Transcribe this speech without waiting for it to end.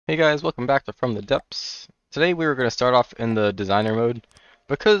Hey guys, welcome back to From the Depths. Today we were going to start off in the designer mode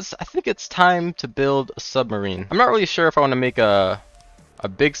because I think it's time to build a submarine. I'm not really sure if I want to make a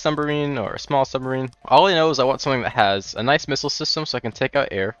big submarine or a small submarine. All I know is I want something that has a nice missile system so I can take out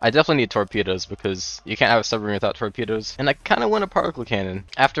air. I definitely need torpedoes because you can't have a submarine without torpedoes. And I kind of want a particle cannon.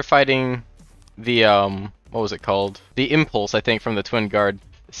 After fighting the, what was it called? The Impulse, I think, from the Twin Guard.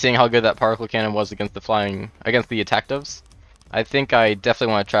 Seeing how good that particle cannon was against the attack doves. I think I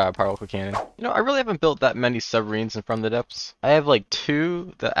definitely want to try a particle cannon. You know, I really haven't built that many submarines in From the Depths. I have like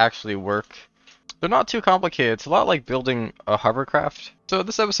 2 that actually work. They're not too complicated. It's a lot like building a hovercraft. So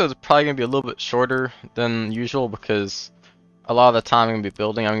this episode is probably going to be a little bit shorter than usual because a lot of the time I'm going to be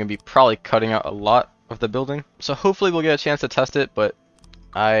building, I'm going to be probably cutting out a lot of the building. So hopefully we'll get a chance to test it, but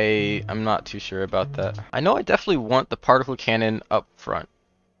I'm not too sure about that. I know I definitely want the particle cannon up front.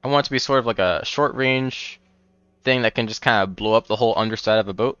 I want it to be sort of like a short range thing that can just kind of blow up the whole underside of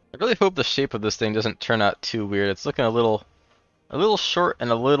a boat. I really hope the shape of this thing doesn't turn out too weird. It's looking a little short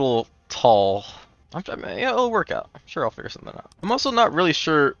and a little tall. Yeah, it'll work out. I'm sure I'll figure something out. I'm also not really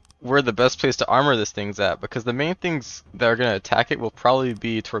sure where the best place to armor this thing's at because the main things that are going to attack it will probably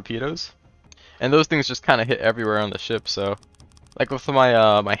be torpedoes. And those things just kind of hit everywhere on the ship, so like with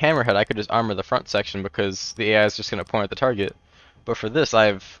my my hammerhead, I could just armor the front section because the AI is just going to point at the target. But for this, I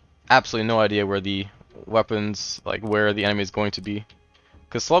have absolutely no idea where the weapons, like where the enemy is going to be,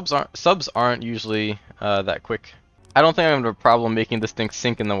 because subs aren't usually that quick. I don't think I'm gonna have a problem making this thing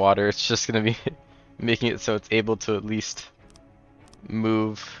sink in the water. It's just gonna be making it so it's able to at least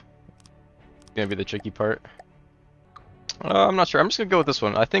move. It's gonna be the tricky part. I'm not sure. I'm just gonna go with this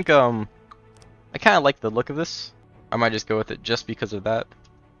one. I think I kind of like the look of this. I might just go with it just because of that.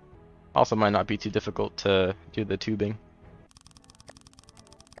 Also, might not be too difficult to do the tubing.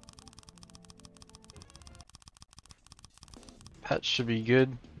 That should be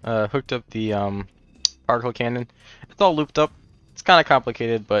good. Hooked up the particle cannon. It's all looped up. It's kind of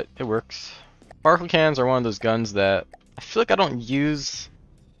complicated, but it works. Particle cannons are one of those guns that I feel like I don't use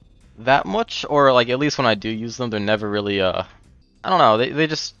that much, or like at least when I do use them, they're never really I don't know. They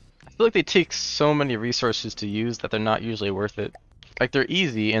just, I feel like they take so many resources to use that they're not usually worth it. Like they're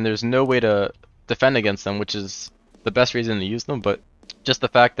easy and there's no way to defend against them, which is the best reason to use them, but just the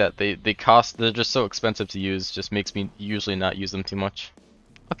fact that they're just so expensive to use just makes me usually not use them too much.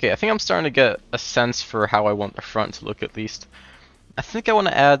 Okay, I think I'm starting to get a sense for how I want the front to look at least. I think I want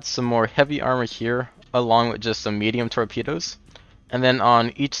to add some more heavy armor here along with just some medium torpedoes. And then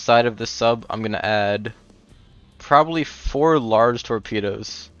on each side of the sub, I'm going to add probably 4 large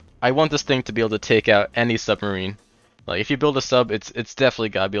torpedoes. I want this thing to be able to take out any submarine. Like if you build a sub, it's definitely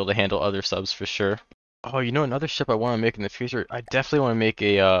got to be able to handle other subs for sure. Oh, you know another ship I want to make in the future? I definitely want to make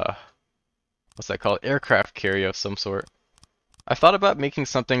a, what's that called? Aircraft carrier of some sort. I thought about making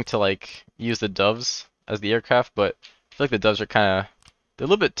something to like use the doves as the aircraft, but I feel like the doves are they're a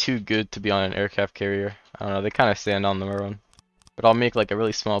little bit too good to be on an aircraft carrier. I don't know, they kind of stand on their own. But I'll make like a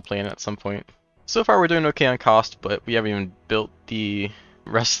really small plane at some point. So far we're doing okay on cost, but we haven't even built the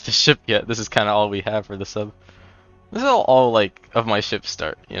rest of the ship yet. This is kind of all we have for the sub. This is all like of my ship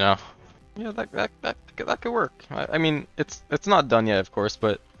start, you know? Yeah, that could work. I mean, it's not done yet, of course,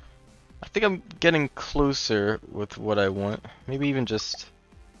 but I think I'm getting closer with what I want. Maybe even just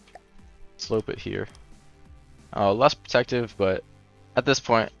slope it here. Oh, less protective, but at this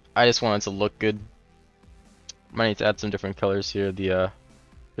point, I just want it to look good. Might need to add some different colors here. The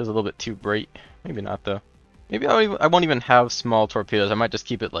feels a little bit too bright. Maybe not though. Maybe I won't even have small torpedoes. I might just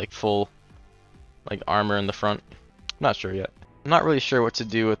keep it like full, like armor in the front. I'm not sure yet. I'm not really sure what to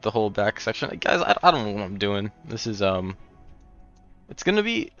do with the whole back section. Guys, I don't know what I'm doing. This is it's gonna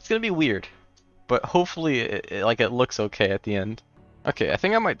be weird, but hopefully it looks okay at the end. Okay, I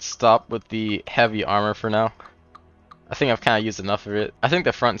think I might stop with the heavy armor for now. I think I've kind of used enough of it. I think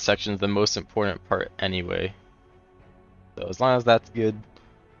the front section is the most important part anyway. So as long as that's good,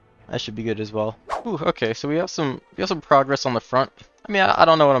 that should be good as well. Ooh, okay, so we have some progress on the front. I mean, I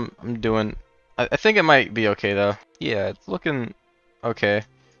don't know what I'm doing. I think it might be okay though. Yeah, it's looking okay.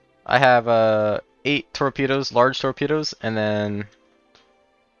 I have 8 torpedoes, large torpedoes, and then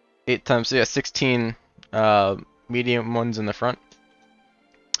 8 times, so yeah, 16 medium ones in the front.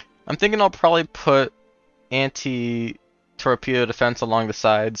 I'm thinking I'll probably put anti-torpedo defense along the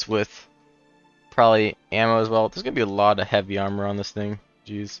sides with probably ammo as well. There's gonna be a lot of heavy armor on this thing.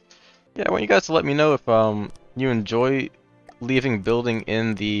 Jeez. Yeah, I want you guys to let me know if you enjoy leaving building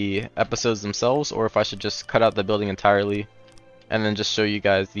in the episodes themselves, or if I should just cut out the building entirely and then just show you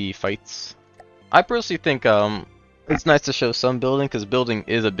guys the fights. I personally think it's nice to show some building because building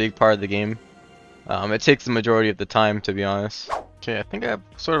is a big part of the game. It takes the majority of the time, to be honest. Okay, I think I have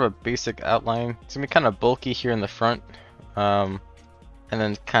sort of a basic outline. It's gonna be kind of bulky here in the front, and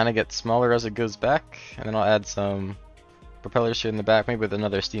then kind of get smaller as it goes back, and then I'll add some propellers here in the back, maybe with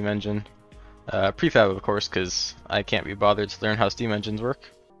another steam engine. Prefab, of course, because I can't be bothered to learn how steam engines work.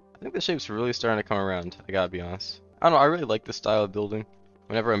 I think the shape's really starting to come around, I gotta be honest. I don't know, I really like this style of building.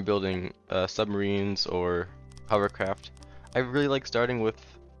 Whenever I'm building submarines or hovercraft, I really like starting with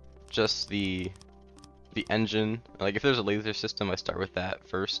just the engine. Like if there's a laser system, I start with that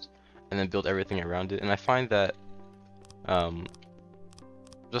first and then build everything around it. And I find that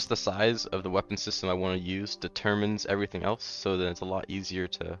just the size of the weapon system I want to use determines everything else, so then it's a lot easier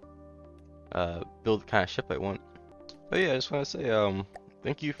to build the kind of ship I want. But yeah, I just want to say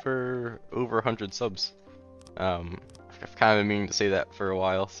thank you for over 100 subs. I've kind of been meaning to say that for a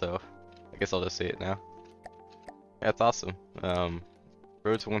while, so I guess I'll just say it now. That's awesome.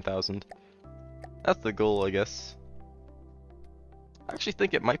 Road to 1,000. That's the goal, I guess. I actually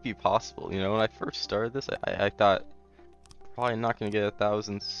think it might be possible. You know, when I first started this, I thought probably not gonna get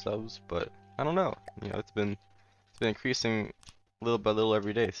 1,000 subs, but I don't know. You know, it's been increasing little by little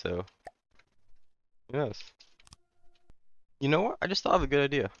every day, so who knows? You know what? I just thought of a good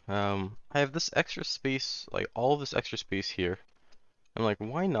idea. I have this extra space, like all of this extra space here. I'm like,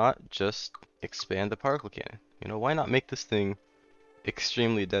 why not just expand the particle cannon? You know, why not make this thing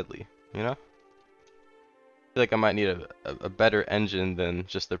extremely deadly? You know? I feel like I might need a better engine than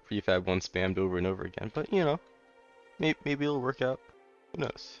just the prefab one spammed over and over again, but you know, maybe it'll work out. Who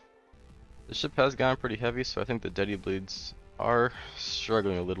knows? The ship has gotten pretty heavy, so I think the Deadly Blades are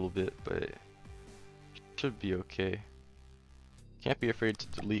struggling a little bit, but it should be okay. Can't be afraid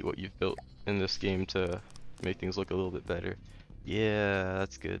to delete what you've built in this game to make things look a little bit better. Yeah,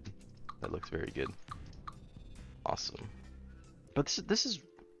 that's good. That looks very good. Awesome. But this is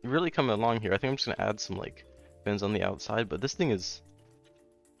really coming along here. I think I'm just gonna add some like fins on the outside, but this thing is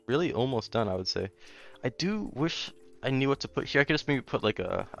really almost done, I would say. I do wish I knew what to put here. I could just maybe put like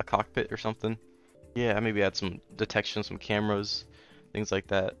a cockpit or something. Yeah, maybe add some detection, some cameras, things like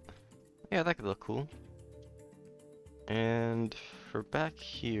that. Yeah, that could look cool. And for back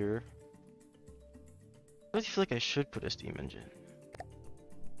here, I really feel like I should put a steam engine.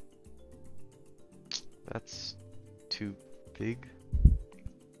 That's too big.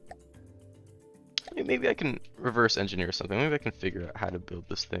 Maybe I can reverse engineer something. Maybe I can figure out how to build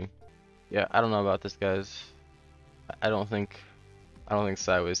this thing. Yeah, I don't know about this, guys. I don't think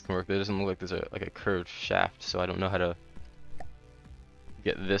sideways can work. It doesn't look like there's like a curved shaft, so I don't know how to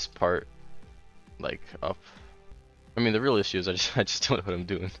get this part like up. I mean, the real issue is I just don't know what I'm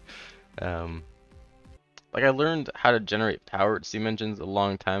doing. Like I learned how to generate power at steam engines a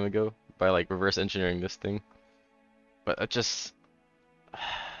long time ago by like reverse engineering this thing, but I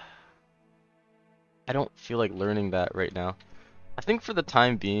don't feel like learning that right now. I think for the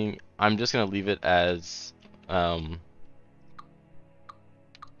time being, I'm just gonna leave it as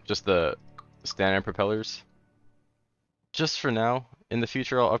just the standard propellers. Just for now. In the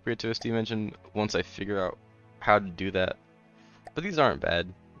future, I'll upgrade to a steam engine once I figure out how to do that. But these aren't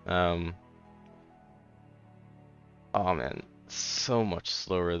bad. Oh man, so much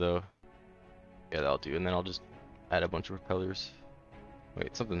slower though. Yeah, that'll do. And then I'll just add a bunch of propellers.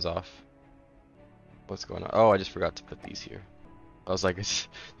 Wait, something's off. What's going on? Oh, I just forgot to put these here. I was like,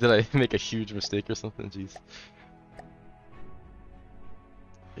 did I make a huge mistake or something? Jeez.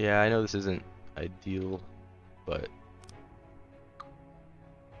 Yeah, I know this isn't ideal, but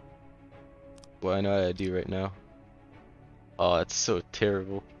what I know how to do right now. Oh, that's so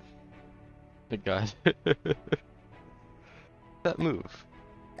terrible. My God. That move.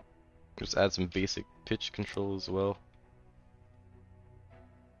 Just add some basic pitch control as well.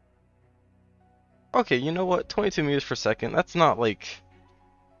 Okay, you know what? 22 meters per second. That's not like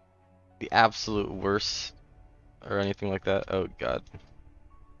the absolute worst or anything like that. Oh God.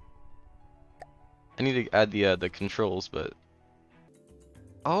 I need to add the controls, but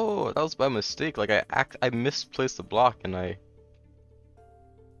oh, that was by mistake. Like I misplaced the block, and that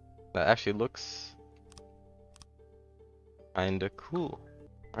actually looks kinda cool,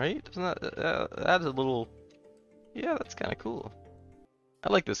 right? Doesn't that adds a little? Yeah, that's kind of cool.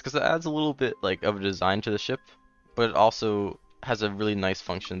 I like this because it adds a little bit like of a design to the ship, but it also has a really nice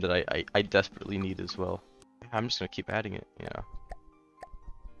function that I desperately need as well. I'm just gonna keep adding it. Yeah.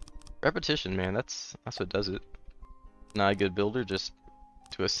 Repetition, man. That's what does it. Not a good builder, just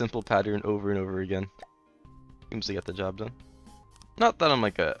do a simple pattern over and over again. Seems to get the job done. Not that I'm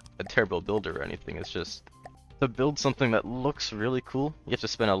like a terrible builder or anything. It's just to build something that looks really cool, you have to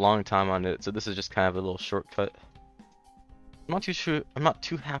spend a long time on it. So this is just kind of a little shortcut. I'm not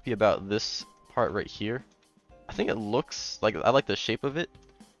too happy about this part right here. I think it looks like, I like the shape of it.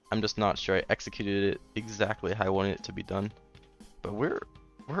 I'm just not sure I executed it exactly how I wanted it to be done. But we're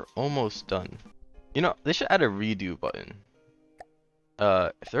almost done. You know, they should add a redo button.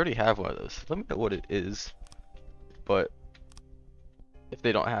 If they already have one of those, let me know what it is. But if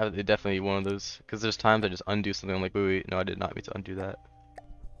they don't have it, they definitely need one of those. Because there's times I just undo something. I'm like, wait, no, I did not mean to undo that. I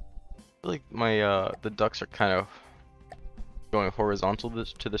feel like my the ducks are kind of going horizontal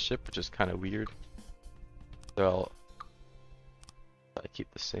to the ship, which is kind of weird. So I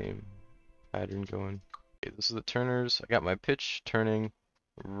keep the same pattern going. Okay, this is the turners. I got my pitch, turning,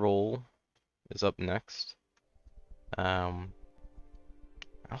 roll is up next. I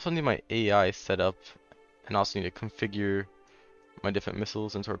also need my AI set up, and also need to configure my different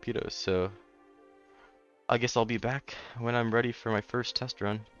missiles and torpedoes. So I guess I'll be back when I'm ready for my first test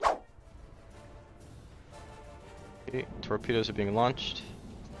run. Okay, torpedoes are being launched.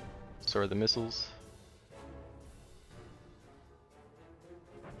 So are the missiles.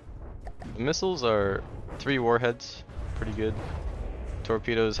 The missiles are 3 warheads, pretty good.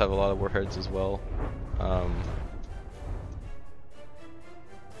 Torpedoes have a lot of warheads as well.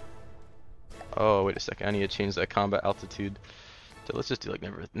 Oh, wait a second, I need to change that combat altitude. So let's just do like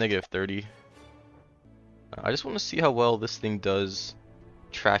negative 30. I just want to see how well this thing does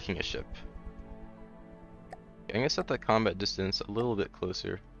tracking a ship. Okay, I'm gonna set that combat distance a little bit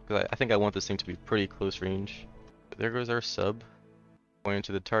closer, because I think I want this thing to be pretty close range. There goes our sub, pointing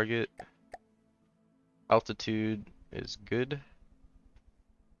to the target. Altitude is good.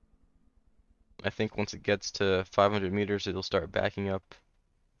 I think once it gets to 500 meters, it'll start backing up.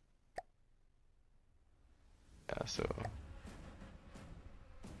 Yeah, so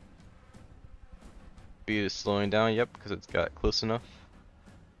speed is slowing down, yep, because it's got close enough.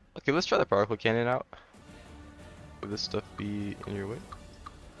 Okay, let's try the particle cannon out. Would this stuff be in your way?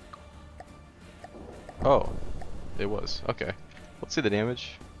 Oh, it was. Okay, let's see the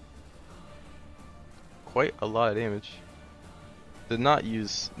damage. Quite a lot of damage. Did not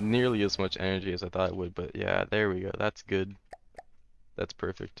use nearly as much energy as I thought it would, but yeah, there we go. That's good. That's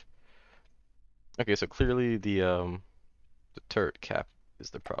perfect. Okay, so clearly the turret cap is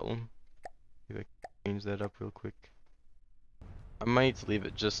the problem. Maybe I can change that up real quick. I might leave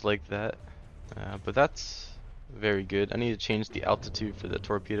it just like that, but that's very good. I need to change the altitude for the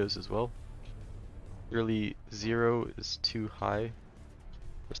torpedoes as well. Clearly 0 is too high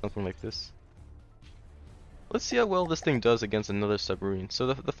for something like this. Let's see how well this thing does against another submarine. So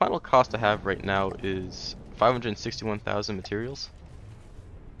the final cost I have right now is 561,000 materials.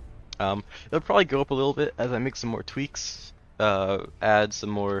 It'll probably go up a little bit as I make some more tweaks, add some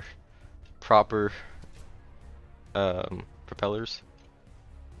more proper propellers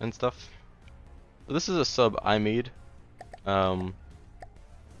and stuff. So this is a sub I made. It's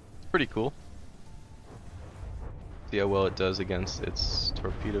pretty cool. See how well it does against its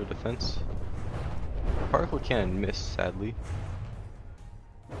torpedo defense. Particle cannon missed, sadly.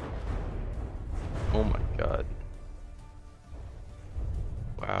 Oh my god.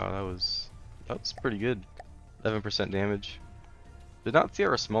 Wow, that was pretty good. 11% damage. Did not see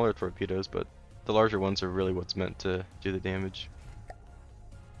our smaller torpedoes, but the larger ones are really what's meant to do the damage.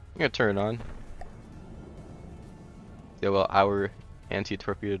 I'm gonna turn it on. See how well our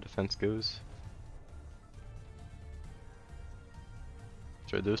anti-torpedo defense goes.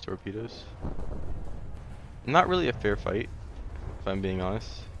 Try those torpedoes. Not really a fair fight, if I'm being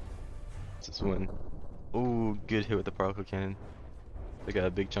honest. This is when, ooh, good hit with the particle cannon. They got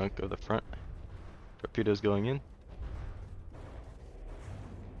a big chunk of the front. Torpedoes going in.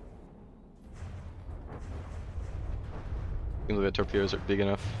 Seems like the torpedoes are big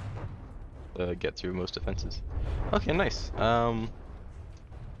enough to get through most defenses. Okay, nice.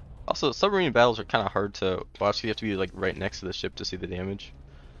 Also, submarine battles are kind of hard to watch. You have to be like right next to the ship to see the damage.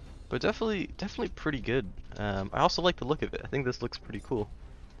 But definitely pretty good. I also like the look of it. I think this looks pretty cool.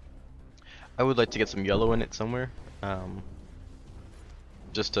 I would like to get some yellow in it somewhere,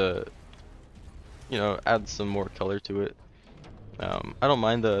 just to, you know, add some more color to it. I don't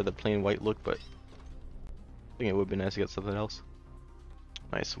mind the plain white look, but I think it would be nice to get something else.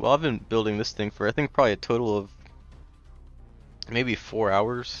 Nice. Well, I've been building this thing for I think probably a total of maybe 4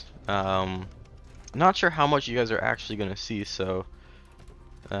 hours. Not sure how much you guys are actually gonna see, so.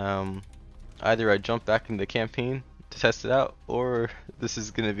 Either I jump back into the campaign to test it out, or this is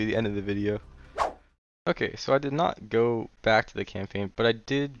going to be the end of the video. Okay, so I did not go back to the campaign, but I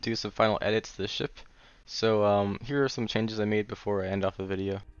did do some final edits to the ship. So here are some changes I made before I end off the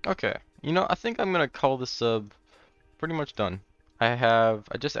video. Okay, you know, I think I'm going to call this sub pretty much done. I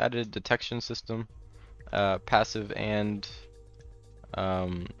just added detection system, passive and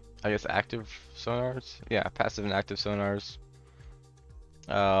I guess active sonars. Yeah, passive and active sonars.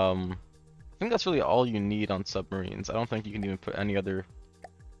 I think that's really all you need on submarines. I don't think you can even put any other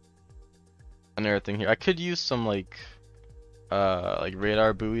thing here. I could use some like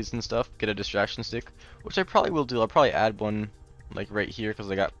radar buoys and stuff, get a distraction stick, which I probably will do. I'll probably add one like right here because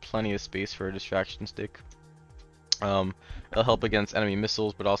I got plenty of space for a distraction stick. It'll help against enemy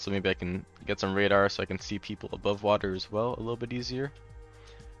missiles, but also maybe I can get some radar so I can see people above water as well, a little bit easier.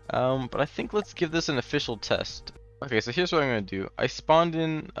 But I think let's give this an official test. Okay, so here's what I'm gonna do. I spawned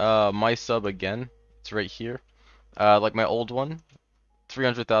in my sub again. It's right here. Like my old one,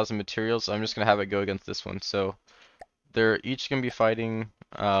 300,000 materials. So I'm just gonna have it go against this one. So they're each gonna be fighting.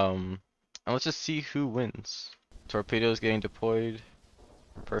 And let's just see who wins. Torpedoes getting deployed.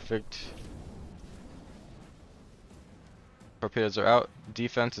 Perfect. Torpedoes are out.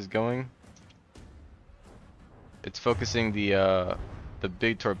 Defense is going. It's focusing the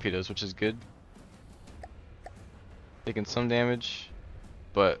big torpedoes, which is good. Taking some damage,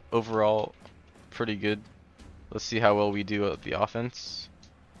 but overall pretty good. Let's see how well we do at the offense.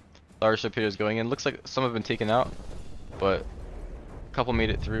 Large torpedoes going in. Looks like some have been taken out, but a couple made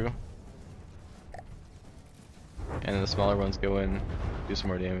it through. And then the smaller ones go in, do some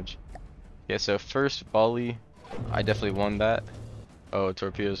more damage. Okay, so first volley, I definitely won that. Oh,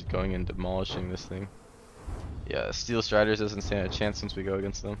 torpedoes going and demolishing this thing. Yeah, Steel Striders doesn't stand a chance since we go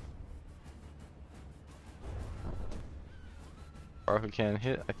against them. Sparkle can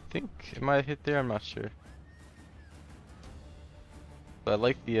hit. I think it might have hit there, I'm not sure. But I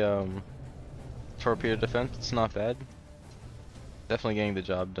like the torpedo defense, it's not bad. Definitely getting the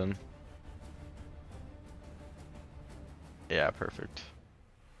job done. Yeah, perfect.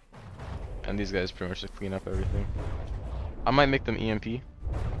 And these guys pretty much just clean up everything. I might make them EMP.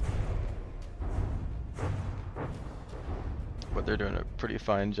 But they're doing a pretty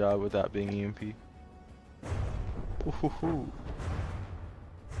fine job without being EMP. Woohoo!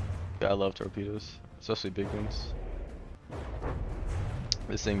 Yeah, I love torpedoes, especially big ones.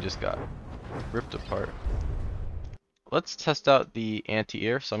 This thing just got ripped apart. Let's test out the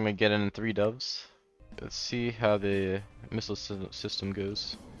anti-air, so I'm gonna get in 3 doves. Let's see how the missile system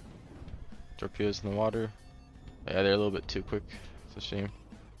goes. Torpedoes in the water. Yeah, they're a little bit too quick. It's a shame.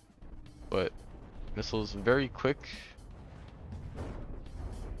 But missiles very quick.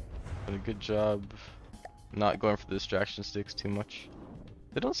 Did a good job not going for the distraction sticks too much.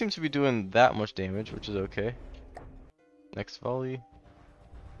 They don't seem to be doing that much damage, which is okay. Next volley.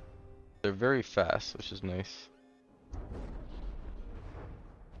 They're very fast, which is nice.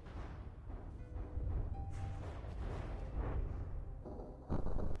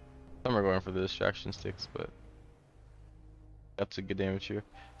 Some are going for the distraction sticks, but that's a good damage here.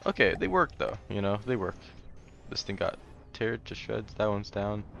 Okay, they work though, you know, they work. This thing got teared to shreds, that one's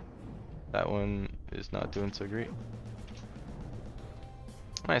down. That one is not doing so great.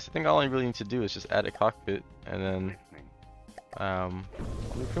 Nice, I think all I really need to do is just add a cockpit and then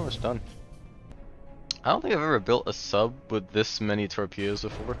we're pretty much done. I don't think I've ever built a sub with this many torpedoes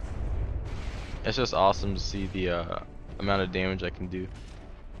before. It's just awesome to see the amount of damage I can do.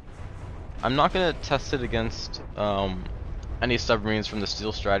 I'm not gonna test it against any submarines from the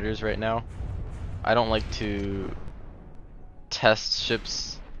Steel Striders right now. I don't like to test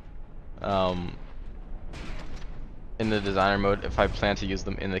ships in the designer mode if I plan to use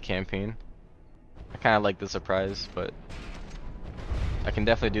them in the campaign. I kind of like the surprise, but I can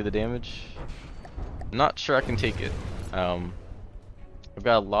definitely do the damage. Not sure I can take it. I've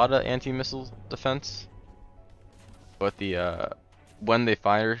got a lot of anti-missile defense, but the when they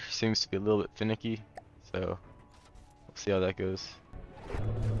fire seems to be a little bit finicky, so we'll see how that goes.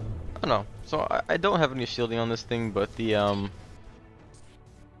 I don't know. So I don't have any shielding on this thing, but the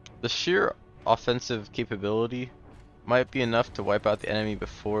sheer offensive capability might be enough to wipe out the enemy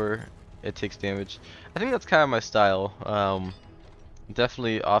before it takes damage. I think that's kind of my style.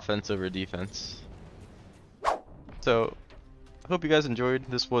 Definitely offense over defense. So I hope you guys enjoyed.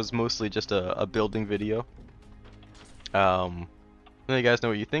 This was mostly just a building video. Let you guys know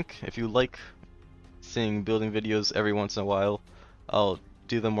what you think. If you like seeing building videos every once in a while, I'll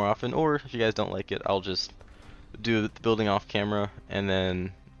do them more often, or if you guys don't like it, I'll just do the building off camera and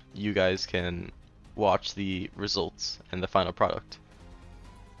then you guys can watch the results and the final product.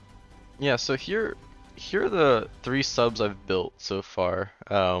 Yeah, so here are the 3 subs I've built so far.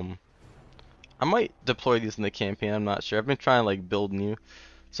 I might deploy these in the campaign, I'm not sure. I've been trying to like build new.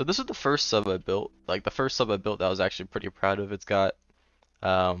 So this is the first sub I built. Like the first sub I built that I was actually pretty proud of. It's got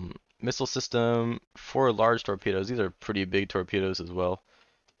missile system, 4 large torpedoes. These are pretty big torpedoes as well.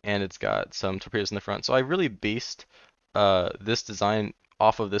 And it's got some torpedoes in the front. So I really based this design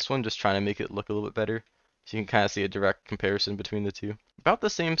off of this one, just trying to make it look a little bit better. So you can kind of see a direct comparison between the two. About the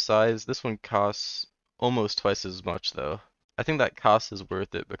same size, this one costs almost twice as much though. I think that cost is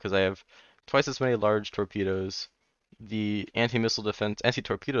worth it because I have twice as many large torpedoes. The anti-missile defense,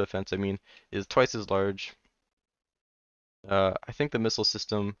 anti-torpedo defense, I mean, is twice as large. I think the missile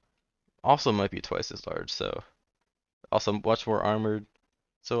system also might be twice as large, so also much more armored.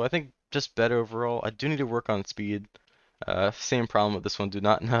 So I think just better overall. I do need to work on speed. Same problem with this one, do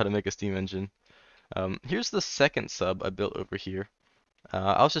not know how to make a steam engine. Here's the second sub I built over here.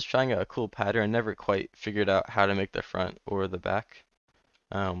 I was just trying a cool pattern, never quite figured out how to make the front or the back.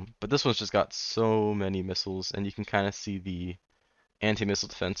 But this one's just got so many missiles, and you can kind of see the anti-missile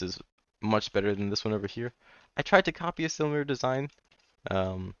defense is much better than this one over here. I tried to copy a similar design.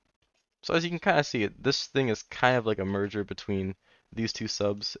 Um, so as you can kind of see, this thing is kind of like a merger between these two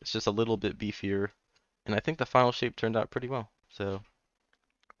subs. It's just a little bit beefier, and I think the final shape turned out pretty well. So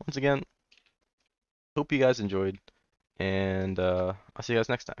once again, hope you guys enjoyed, and I'll see you guys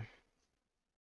next time.